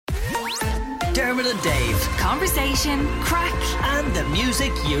Dermot and Dave. Conversation, crack, And the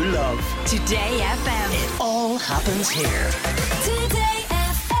music you love. Today FM. It all happens here. Today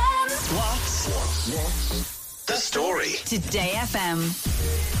FM. What's the story? Today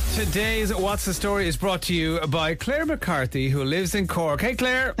FM. Today's What's the Story is brought to you by Claire McCarthy, who lives in Cork. Hey,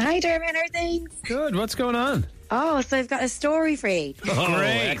 Claire. Hi, Dermot. How are things? Good. What's going on? Oh, so I've got a story for you. Oh,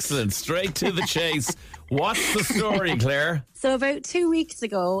 Great. excellent. Straight to the chase. What's the story, Claire? So about 2 weeks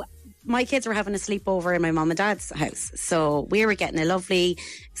ago, my kids were having a sleepover in my mum and dad's house. So we were getting a lovely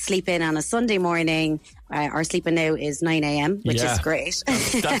sleep in on a Sunday morning. Our sleeping now is 9 a.m, which Yeah. is great.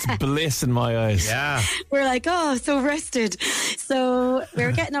 That's bliss in my eyes. Yeah. We're like, oh, so rested. So we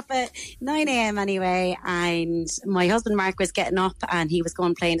were getting up at 9 a.m. anyway, and my husband Mark was getting up and he was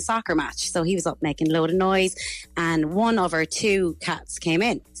going playing a soccer match. So he was up making a load of noise, and one of our two cats came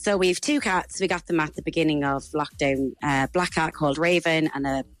in. So we have two cats. We got them at the beginning of lockdown, a black cat called Raven and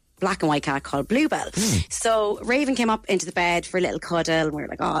a black and white cat called Bluebell. So Raven came up into the bed for a little cuddle, and we were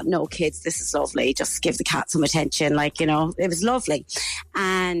like, oh no kids, this is lovely, just give the cat some attention, like, you know, it was lovely.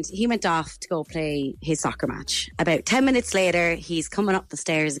 And he went off to go play his soccer match. About 10 minutes later, he's coming up the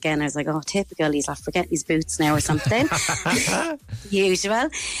stairs again. I was like, oh, typical, he's like forgetting his boots now or something. Usual.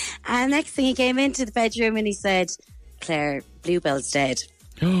 And next thing, he came into the bedroom and he said, Claire, Bluebell's dead.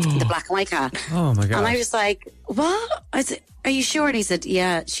 The black and white cat. Oh, my God. And I was like, what? I said, are you sure? And he said,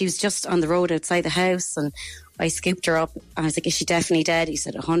 yeah, she was just on the road outside the house, and I scooped her up. And I was like, is she definitely dead? He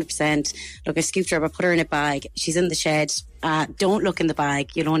said, 100%. Look, I scooped her up, I put her in a bag. She's in the shed. Don't look in the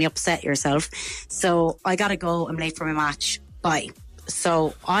bag. You'll only upset yourself. So I got to go. I'm late for my match. Bye.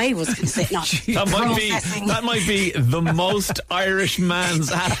 So I was sitting up. That might be the most Irish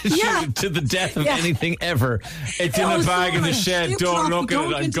man's attitude Yeah. to the death of Yeah. anything ever. It's in a bag in the shed. Don't look at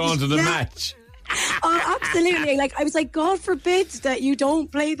it. I'm going to the match. Oh, absolutely. Like, I was like, God forbid that you don't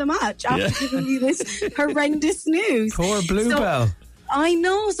play the match after giving me this horrendous news. Poor Bluebell. So, I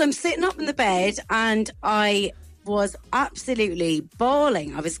know. So I'm sitting up in the bed and I was absolutely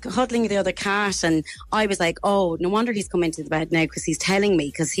bawling. I was cuddling the other cat and I was like, oh, no wonder he's come into the bed now because he's telling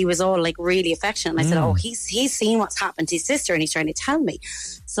me, because he was all like really affectionate. And I said, oh, he's seen what's happened to his sister and he's trying to tell me.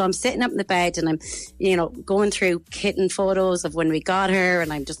 So I'm sitting up in the bed and I'm, you know, going through kitten photos of when we got her,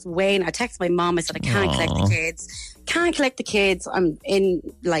 and I'm just waiting. I texted my mom. I said, I can't collect the kids. Can't collect the kids. I'm in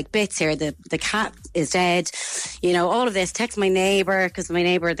like bits here. The cat is dead. You know, all of this. Text my neighbour, because my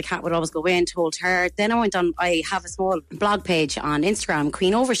neighbour, the cat would always go in, told her. Then I went on, I have a small blog page on Instagram,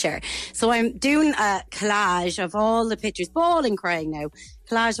 Queen Overshare. So I'm doing a collage of all the pictures, bawling, crying now.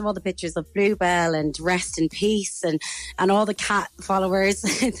 Collage of all the pictures of Bluebell and rest in peace, and all the cat followers,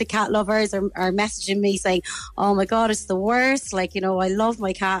 the cat lovers are messaging me saying, oh my God, it's the worst. Like, you know, I love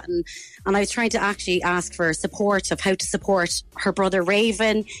my cat. And I was trying to actually ask for support of how to support her brother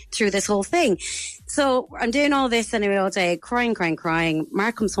Raven through this whole thing. So I'm doing all this anyway all day, crying.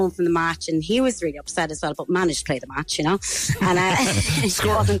 Mark comes home from the match and he was really upset as well, but managed to play the match, you know. And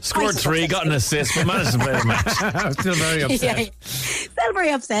Scored 3, got an assist, but managed to play the match. I'm still very upset. Yeah, still very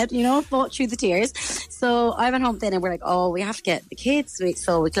upset, you know, fought through the tears. So I went home then and we're like, oh, we have to get the kids.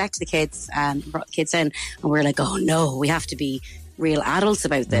 So we collected the kids and brought the kids in, and we're like, oh no, we have to be real adults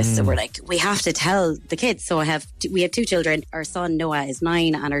about this. So we're like, we have to tell the kids. So we have two children. Our son Noah is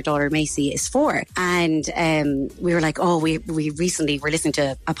 9 and our daughter Macy is 4. And we were like, oh, we recently were listening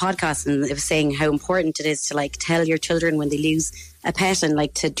to a podcast and it was saying how important it is to like tell your children when they lose a pet, and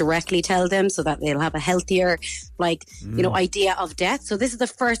like to directly tell them so that they'll have a healthier, like, you know, idea of death. So this is the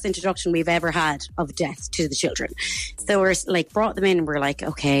first introduction we've ever had of death to the children. So we're like, brought them in and we're like,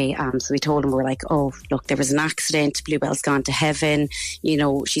 okay. So we told them, we're like, oh, look, there was an accident. Bluebell's gone to heaven. You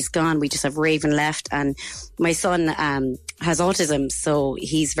know, she's gone. We just have Raven left. And my son has autism, so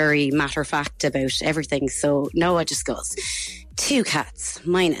he's very matter of fact about everything. So Noah just goes, 2 cats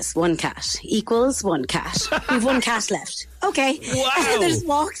minus 1 cat equals 1 cat. We've 1 cat left. Okay. Wow. And then just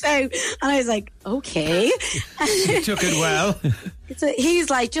walks out. And I was like, okay. You took it well. So he's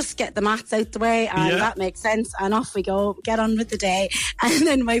like, just get the maths out the way, and that makes sense. And off we go, get on with the day. And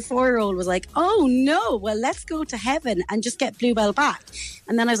then my 4-year-old was like, oh no, well, let's go to heaven and just get Bluebell back.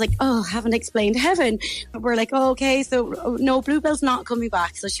 And then I was like, oh, haven't explained heaven. But we're like, oh, okay, so no, Bluebell's not coming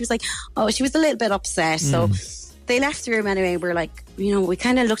back. So she was like, oh, she was a little bit upset. So they left the room anyway. We're like, you know, we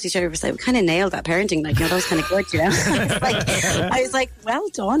kind of looked at each other and was like, we kind of nailed that parenting. Like, you know, that was kind of good, you know. I was like, well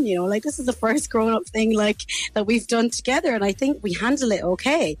done, you know, like this is the first grown up thing like that we've done together. And I think we handle it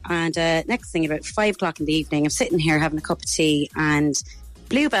okay. And next thing, about 5 o'clock in the evening, I'm sitting here having a cup of tea and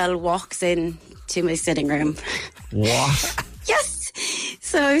Bluebell walks in to my sitting room. What? Yes.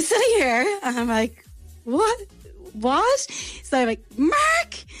 So I'm sitting here and I'm like, what? So I'm like,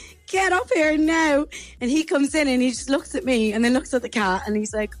 Mark, get up here now. And he comes in and he just looks at me and then looks at the cat and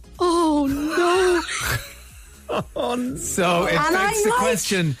he's like, oh no. So it begs the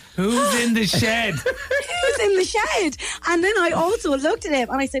question, who's in the shed? Who's in the shed? And then I also looked at him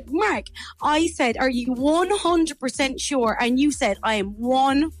and I said, Mark, I said, are you 100% sure? And you said, I am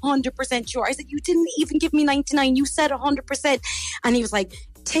 100% sure. I said, you didn't even give me 99. You said 100%. And he was like,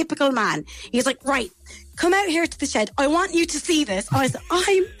 typical man. He was like, right, come out here to the shed. I want you to see this. I said,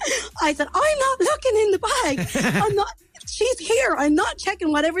 I'm not looking in the bag. I'm not. She's here. I'm not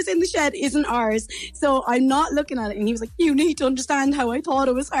checking. Whatever's in the shed isn't ours. So I'm not looking at it. And he was like, you need to understand how I thought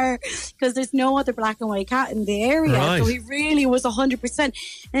it was her, because there's no other black and white cat in the area. Right. So he really was 100%.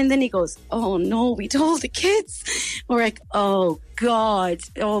 And then he goes, oh no, we told the kids. We're like, oh God.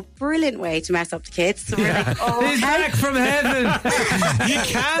 Oh, brilliant way to mess up the kids. So we're like, oh, He's back from heaven. You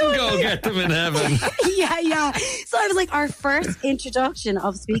can go get them in heaven. yeah. So I was like, our first introduction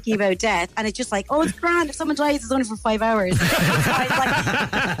of speaking about death, and it's just like, oh, it's grand. If someone dies, it's only for 5 hours. So I was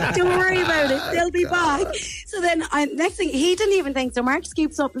like, don't worry about it. They'll be back. So then next thing, he didn't even think. So Mark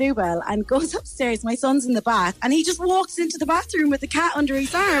scoops up Bluebell and goes upstairs. My son's in the bath, and he just walks into the bathroom with the cat under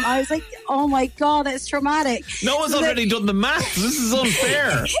his arm. I was like, oh my God, that's traumatic. No one's already done the math. This is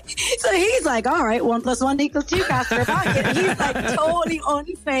unfair. So he's like, all right, 1 + 1 = 2, cats in her pocket. And he's like totally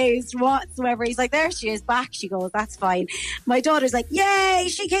unfazed whatsoever. He's like, there she is, back she goes, that's fine. My daughter's like, yay,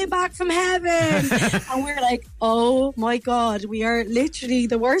 she came back from heaven. And we're like, oh my God, we are literally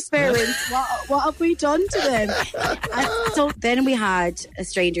the worst parents. What have we done to them? And so then we had a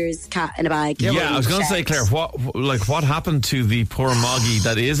stranger's cat in a bag. Yeah, I was going to say, Claire, what happened to the poor Moggy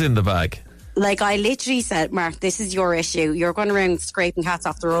that is in the bag? Like, I literally said, Mark, this is your issue. You're going around scraping cats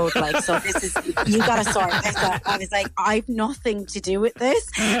off the road. Like, so this is, you got to sort this out. I was like, I've nothing to do with this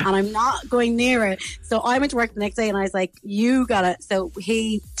and I'm not going near it. So I went to work the next day and I was like, you got it. So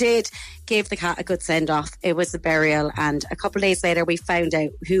he did give the cat a good send off. It was the burial. And a couple of days later, we found out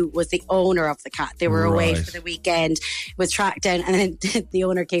who was the owner of the cat. They were away for the weekend, was tracked down. And then the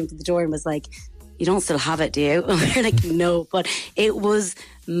owner came to the door and was like, you don't still have it, do you? And we're like, no, but it was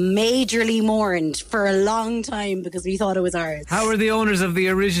majorly mourned for a long time because we thought it was ours. How were the owners of the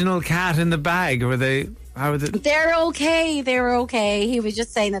original cat in the bag? How were they? They're okay. They were okay. He was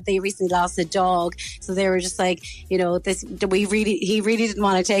just saying that they recently lost a dog, so they were just like, he really didn't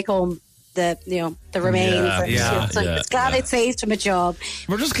want to take home the remains. So it's glad it saved him a job.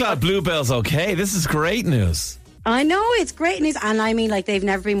 We're just glad Bluebell's okay. This is great news. I know, it's great news. And I mean, like, they've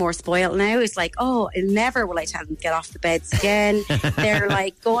never been more spoiled now. It's like, oh, never will I tell them to get off the beds again. They're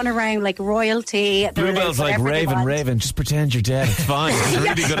like going around like royalty. Bluebell's like, Raven, just pretend you're dead. It's fine. It's a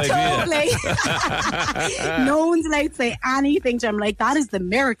really good idea. No one's allowed to say anything to him. Like, that is the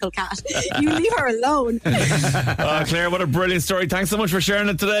miracle cat. You leave her alone. Oh, Claire, what a brilliant story. Thanks so much for sharing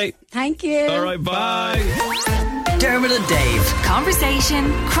it today. Thank you. All right, bye. Dermot and Dave.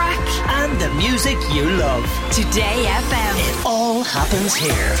 Conversation, crack, And the music you love. Today FM. It all happens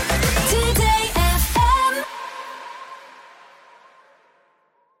here. Today